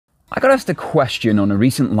I got asked a question on a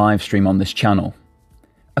recent live stream on this channel.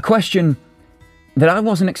 A question that I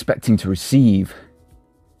wasn't expecting to receive.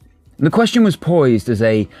 The question was posed as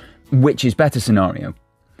a which is better scenario,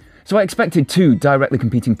 so I expected two directly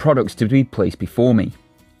competing products to be placed before me.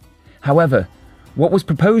 However, what was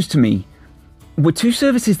proposed to me were two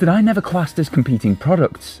services that I never classed as competing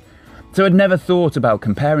products, so I'd never thought about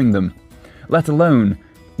comparing them, let alone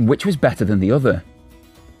which was better than the other.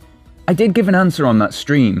 I did give an answer on that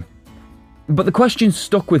stream, but the question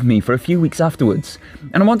stuck with me for a few weeks afterwards,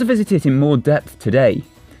 and I want to visit it in more depth today,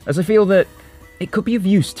 as I feel that it could be of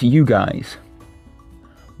use to you guys.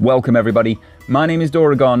 Welcome everybody, my name is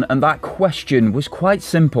Doragon, and that question was quite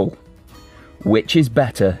simple. Which is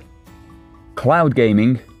better? Cloud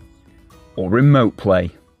gaming or remote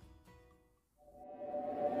play?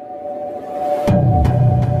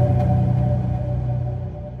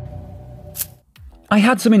 I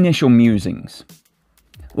had some initial musings.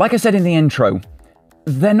 Like I said in the intro,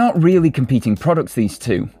 they're not really competing products, these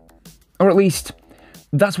two. Or at least,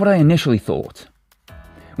 that's what I initially thought.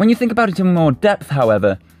 When you think about it in more depth,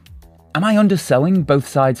 however, am I underselling both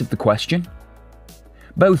sides of the question?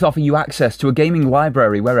 Both offer you access to a gaming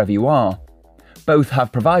library wherever you are. Both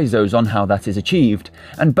have provisos on how that is achieved,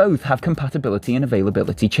 and both have compatibility and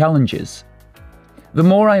availability challenges. The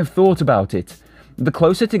more I have thought about it, the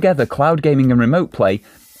closer together cloud gaming and remote play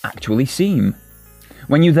actually seem.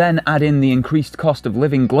 When you then add in the increased cost of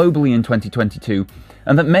living globally in 2022,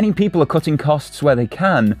 and that many people are cutting costs where they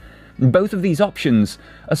can, both of these options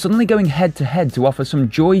are suddenly going head to head to offer some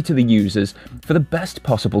joy to the users for the best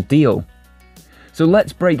possible deal. So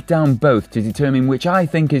let's break down both to determine which I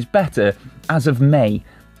think is better as of May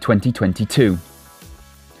 2022.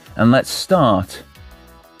 And let's start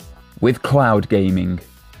with cloud gaming.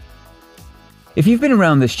 If you've been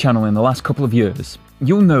around this channel in the last couple of years,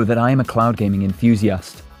 you'll know that I am a cloud gaming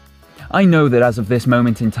enthusiast. I know that as of this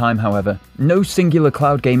moment in time, however, no singular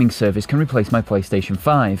cloud gaming service can replace my PlayStation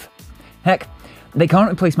 5. Heck, they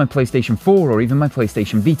can't replace my PlayStation 4 or even my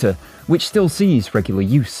PlayStation Vita, which still sees regular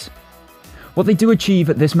use. What they do achieve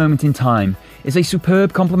at this moment in time is a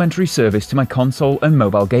superb complementary service to my console and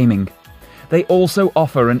mobile gaming. They also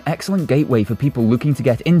offer an excellent gateway for people looking to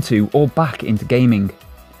get into or back into gaming.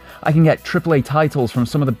 I can get AAA titles from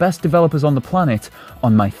some of the best developers on the planet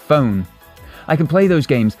on my phone. I can play those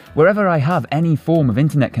games wherever I have any form of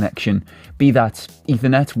internet connection, be that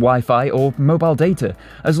Ethernet, Wi-Fi or mobile data,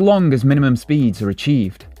 as long as minimum speeds are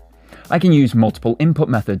achieved. I can use multiple input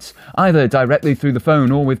methods, either directly through the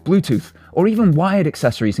phone or with Bluetooth, or even wired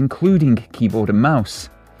accessories including keyboard and mouse.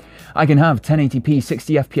 I can have 1080p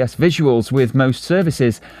 60fps visuals with most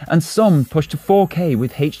services, and some push to 4K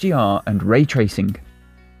with HDR and ray tracing.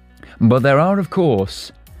 But there are, of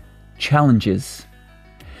course, challenges.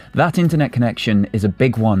 That internet connection is a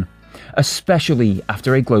big one, especially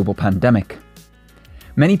after a global pandemic.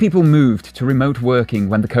 Many people moved to remote working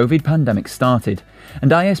when the COVID pandemic started, and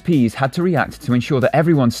ISPs had to react to ensure that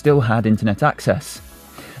everyone still had internet access.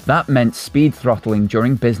 That meant speed throttling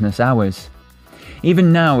during business hours.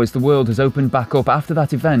 Even now, as the world has opened back up after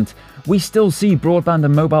that event, we still see broadband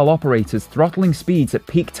and mobile operators throttling speeds at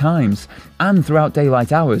peak times and throughout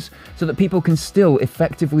daylight hours so that people can still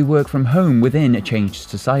effectively work from home within a changed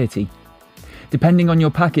society. Depending on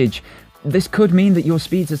your package, this could mean that your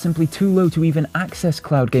speeds are simply too low to even access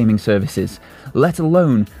cloud gaming services, let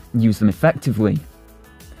alone use them effectively.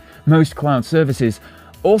 Most cloud services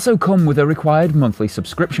also come with a required monthly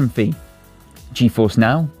subscription fee. GeForce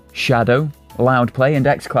Now, Shadow, Loudplay and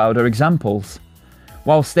xCloud are examples.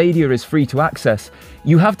 While Stadia is free to access,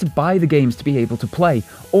 you have to buy the games to be able to play,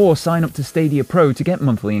 or sign up to Stadia Pro to get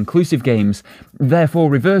monthly inclusive games, therefore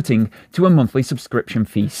reverting to a monthly subscription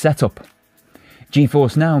fee setup.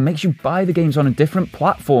 GeForce Now makes you buy the games on a different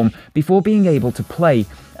platform before being able to play,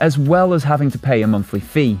 as well as having to pay a monthly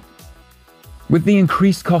fee. With the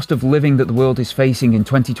increased cost of living that the world is facing in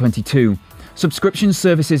 2022, subscription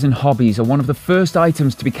services and hobbies are one of the first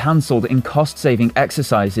items to be cancelled in cost-saving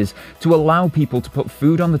exercises to allow people to put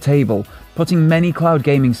food on the table, putting many cloud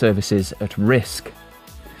gaming services at risk.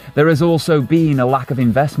 There has also been a lack of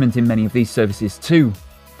investment in many of these services too.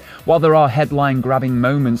 While there are headline-grabbing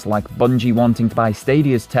moments like Bungie wanting to buy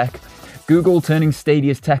Stadia's tech, Google turning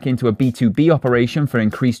Stadia's tech into a B2B operation for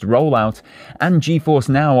increased rollout, and GeForce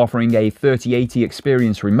Now offering a 3080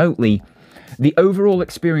 experience remotely, the overall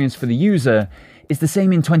experience for the user is the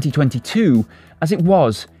same in 2022 as it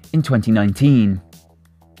was in 2019.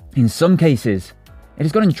 In some cases, it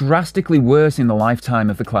has gotten drastically worse in the lifetime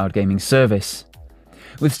of the cloud gaming service.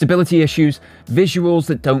 With stability issues, visuals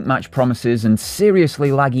that don't match promises, and seriously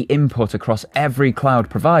laggy input across every cloud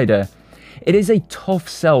provider, It is a tough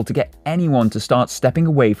sell to get anyone to start stepping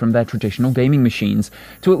away from their traditional gaming machines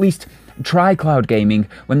to at least try cloud gaming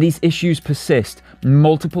when these issues persist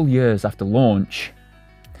multiple years after launch.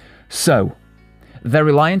 So, they're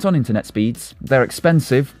reliant on internet speeds, they're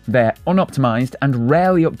expensive, they're unoptimized and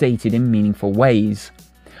rarely updated in meaningful ways.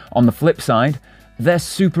 On the flip side, they're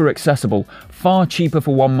super accessible, far cheaper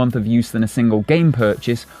for 1 month of use than a single game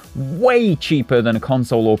purchase, way cheaper than a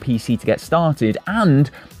console or PC to get started,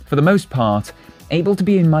 and, for the most part, able to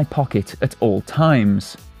be in my pocket at all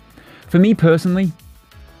times. For me personally,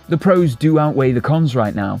 the pros do outweigh the cons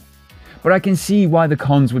right now, but I can see why the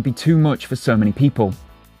cons would be too much for so many people.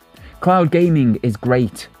 Cloud gaming is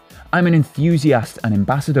great. I'm an enthusiast and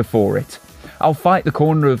ambassador for it. I'll fight the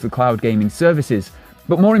corner of the cloud gaming services,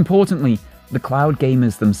 but more importantly, the cloud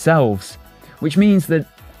gamers themselves, which means that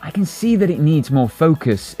I can see that it needs more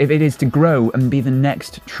focus if it is to grow and be the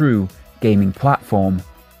next true gaming platform.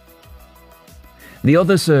 The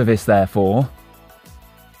other service, therefore,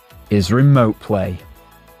 is remote play.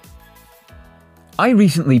 I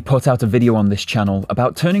recently put out a video on this channel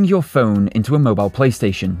about turning your phone into a mobile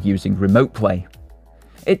PlayStation using remote play.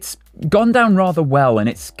 It's gone down rather well, and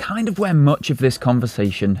it's kind of where much of this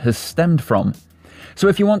conversation has stemmed from. So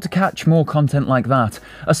if you want to catch more content like that,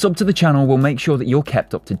 a sub to the channel will make sure that you're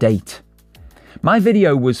kept up to date. My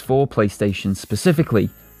video was for PlayStation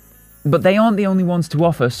specifically, but they aren't the only ones to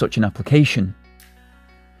offer such an application.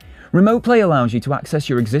 Remote play allows you to access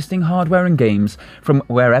your existing hardware and games from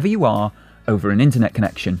wherever you are over an internet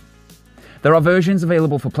connection. There are versions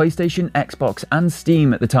available for PlayStation, Xbox and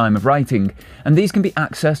Steam at the time of writing, and these can be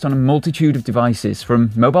accessed on a multitude of devices from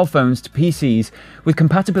mobile phones to PCs, with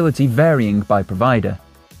compatibility varying by provider.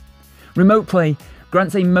 Remote play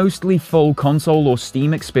grants a mostly full console or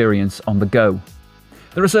Steam experience on the go.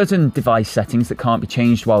 There are certain device settings that can't be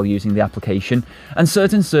changed while using the application, and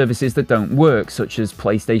certain services that don't work, such as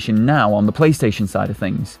PlayStation Now on the PlayStation side of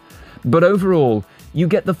things. But overall, you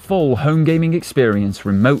get the full home gaming experience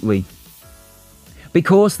remotely.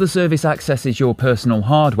 Because the service accesses your personal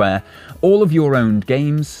hardware, all of your owned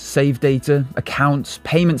games, save data, accounts,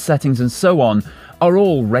 payment settings and so on are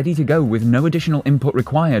all ready to go with no additional input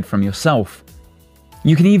required from yourself.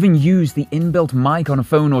 You can even use the inbuilt mic on a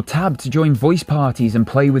phone or tab to join voice parties and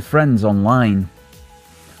play with friends online.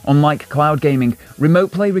 Unlike cloud gaming,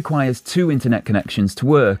 remote play requires 2 internet connections to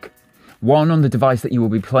work. One on the device that you will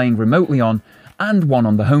be playing remotely on, and one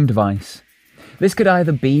on the home device. This could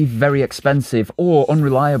either be very expensive or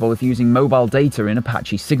unreliable if using mobile data in a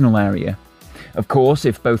patchy signal area. Of course,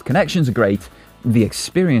 if both connections are great, the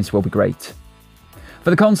experience will be great. For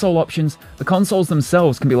the console options, the consoles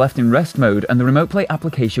themselves can be left in rest mode and the remote play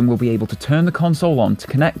application will be able to turn the console on to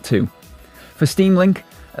connect to. For Steam Link,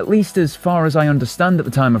 at least as far as I understand at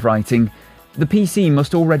the time of writing, the PC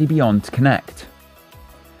must already be on to connect.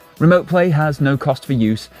 Remote play has no cost for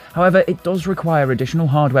use, however it does require additional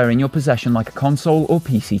hardware in your possession like a console or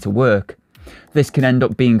PC to work. This can end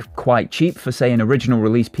up being quite cheap for say an original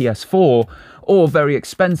release PS4, or very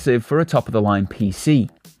expensive for a top-of-the-line PC.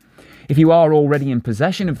 If you are already in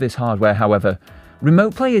possession of this hardware, however,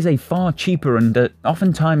 remote play is a far cheaper and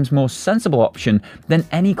oftentimes more sensible option than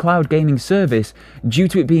any cloud gaming service due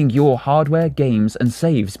to it being your hardware, games and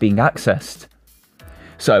saves being accessed.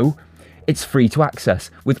 So, it's free to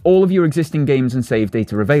access, with all of your existing games and save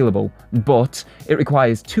data available, but it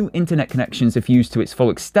requires 2 internet connections if used to its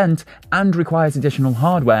full extent and requires additional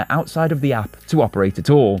hardware outside of the app to operate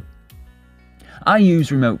at all. I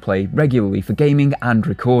use remote play regularly for gaming and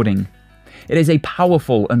recording. It is a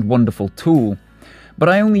powerful and wonderful tool, but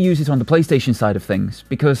I only use it on the PlayStation side of things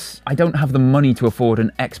because I don't have the money to afford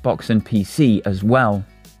an Xbox and PC as well.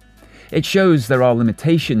 It shows there are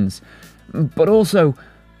limitations, but also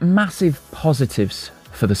massive positives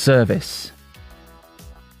for the service.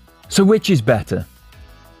 So which is better?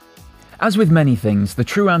 As with many things, the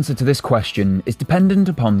true answer to this question is dependent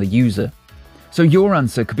upon the user. So your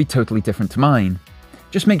answer could be totally different to mine.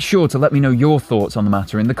 Just make sure to let me know your thoughts on the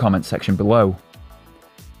matter in the comments section below.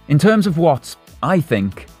 In terms of what I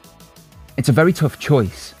think, it's a very tough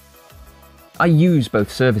choice. I use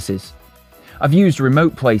both services. I've used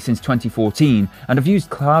remote play since 2014 and I've used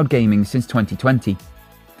cloud gaming since 2020.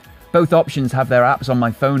 Both options have their apps on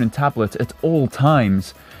my phone and tablet at all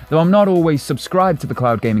times. Though I'm not always subscribed to the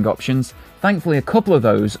cloud gaming options, thankfully a couple of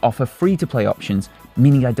those offer free-to-play options,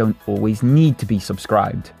 meaning I don't always need to be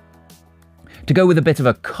subscribed. To go with a bit of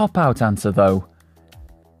a cop-out answer though,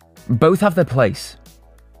 both have their place.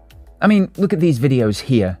 I mean, look at these videos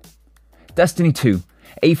here. Destiny 2,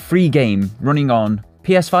 a free game running on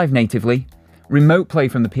PS5 natively, remote play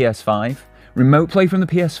from the PS5, remote play from the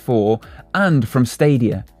PS4, and from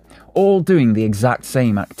Stadia. all doing the exact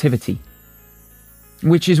same activity.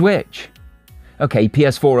 Which is which? Okay,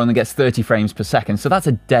 PS4 only gets 30 frames per second, so that's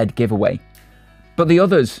a dead giveaway. But the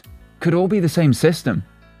others could all be the same system.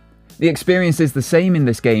 The experience is the same in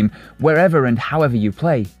this game, wherever and however you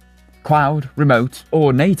play. Cloud, remote,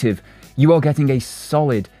 or native, you are getting a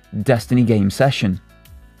solid Destiny game session.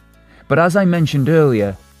 But as I mentioned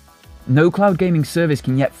earlier, no cloud gaming service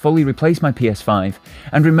can yet fully replace my PS5,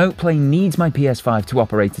 and remote play needs my PS5 to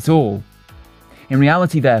operate at all. In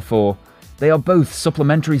reality, therefore, they are both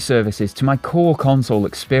supplementary services to my core console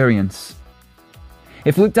experience.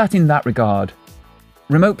 If looked at in that regard,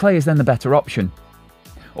 remote play is then the better option.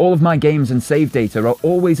 All of my games and save data are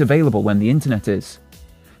always available when the internet is.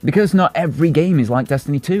 Because not every game is like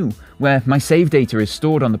Destiny 2, where my save data is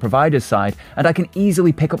stored on the provider's side and I can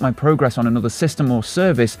easily pick up my progress on another system or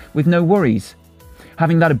service with no worries.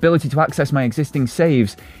 Having that ability to access my existing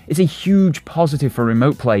saves is a huge positive for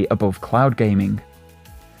remote play above cloud gaming.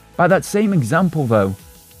 By that same example though,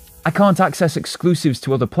 I can't access exclusives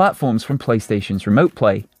to other platforms from PlayStation's remote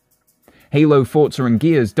play. Halo, Forza and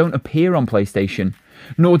Gears don't appear on PlayStation,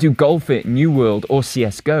 nor do Golfit, New World or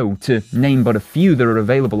CSGO, to name but a few that are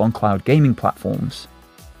available on cloud gaming platforms.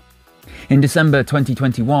 In December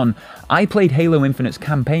 2021, I played Halo Infinite's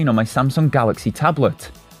campaign on my Samsung Galaxy tablet.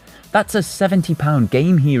 That's a £70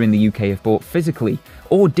 game here in the UK if bought physically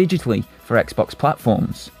or digitally for Xbox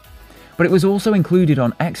platforms. But it was also included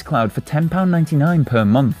on xCloud for £10.99 per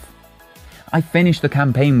month. I finished the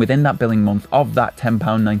campaign within that billing month of that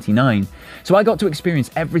 £10.99, so I got to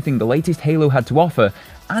experience everything the latest Halo had to offer,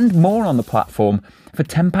 and more on the platform, for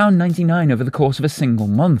 £10.99 over the course of a single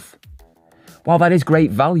month. While that is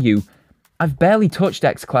great value, I've barely touched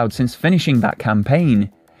xCloud since finishing that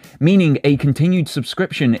campaign, meaning a continued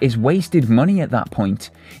subscription is wasted money at that point,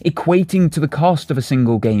 equating to the cost of a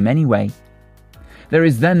single game anyway. There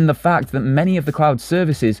is then the fact that many of the cloud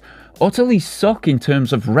services utterly suck in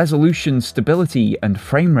terms of resolution, stability, and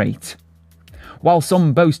frame rate. While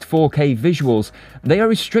some boast 4K visuals, they are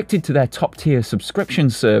restricted to their top-tier subscription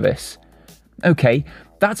service. Okay,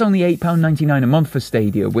 that's only £8.99 a month for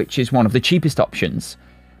Stadia, which is one of the cheapest options.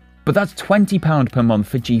 But that's £20 per month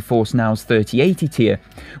for GeForce Now's 3080 tier,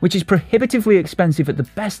 which is prohibitively expensive at the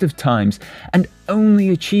best of times and only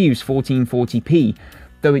achieves 1440p,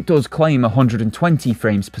 though it does claim 120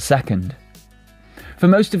 frames per second. For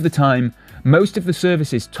most of the time, most of the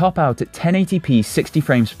services top out at 1080p 60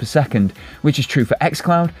 frames per second, which is true for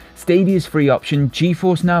xCloud, Stadia's free option,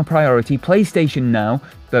 GeForce Now Priority, PlayStation Now,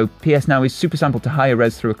 though PS Now is super sampled to higher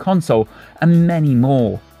res through a console, and many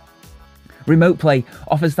more. Remote Play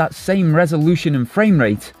offers that same resolution and frame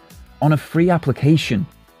rate on a free application.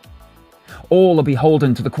 All are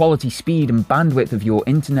beholden to the quality, speed and bandwidth of your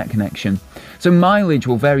internet connection, so mileage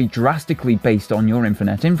will vary drastically based on your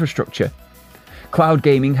internet infrastructure. Cloud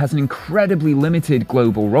gaming has an incredibly limited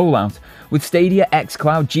global rollout, with Stadia,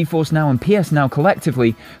 xCloud, GeForce Now and PS Now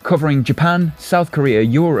collectively covering Japan, South Korea,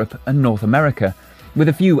 Europe and North America, with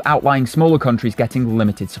a few outlying smaller countries getting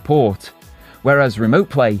limited support, whereas Remote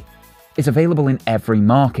Play is available in every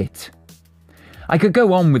market. I could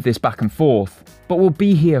go on with this back and forth, but we'll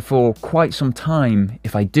be here for quite some time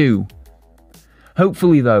if I do.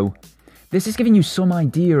 Hopefully though, this is giving you some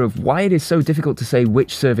idea of why it is so difficult to say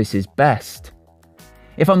which service is best.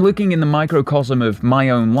 If I'm looking in the microcosm of my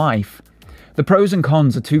own life, the pros and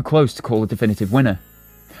cons are too close to call a definitive winner.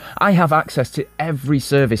 I have access to every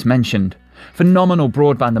service mentioned, phenomenal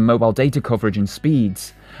broadband and mobile data coverage and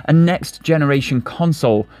speeds, a next generation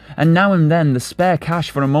console, and now and then the spare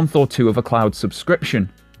cash for a month or two of a cloud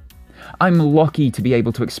subscription. I'm lucky to be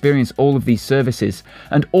able to experience all of these services,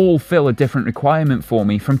 and all fill a different requirement for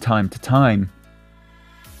me from time to time.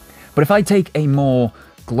 But if I take a more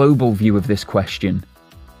global view of this question,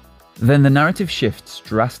 then the narrative shifts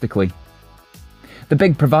drastically. The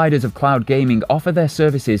big providers of cloud gaming offer their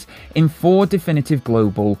services in 4 definitive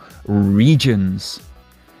global regions.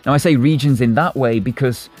 Now I say regions in that way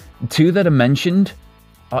because 2 that are mentioned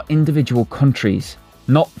are individual countries,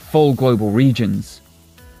 not full global regions.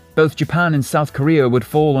 Both Japan and South Korea would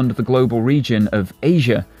fall under the global region of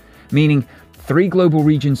Asia, meaning 3 global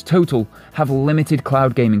regions total have limited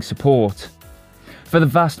cloud gaming support. For the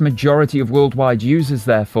vast majority of worldwide users,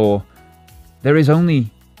 therefore, there is only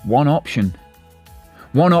one option.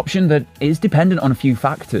 One option that is dependent on a few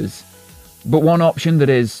factors, but one option that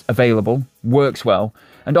is available, works well,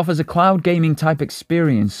 and offers a cloud gaming type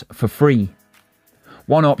experience for free.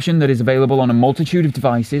 One option that is available on a multitude of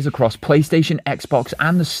devices across PlayStation, Xbox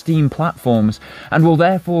and the Steam platforms, and will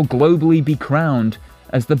therefore globally be crowned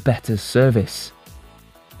as the better service.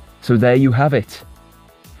 So there you have it.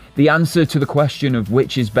 the answer to the question of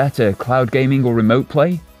which is better, cloud gaming or remote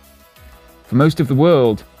play? For most of the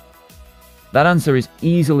world, that answer is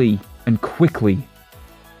easily and quickly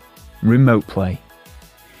remote play.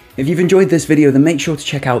 If you've enjoyed this video, then make sure to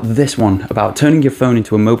check out this one about turning your phone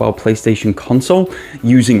into a mobile PlayStation console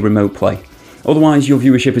using remote play. Otherwise, your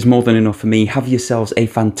viewership is more than enough for me. Have yourselves a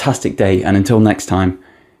fantastic day, and until next time,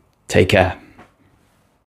 take care.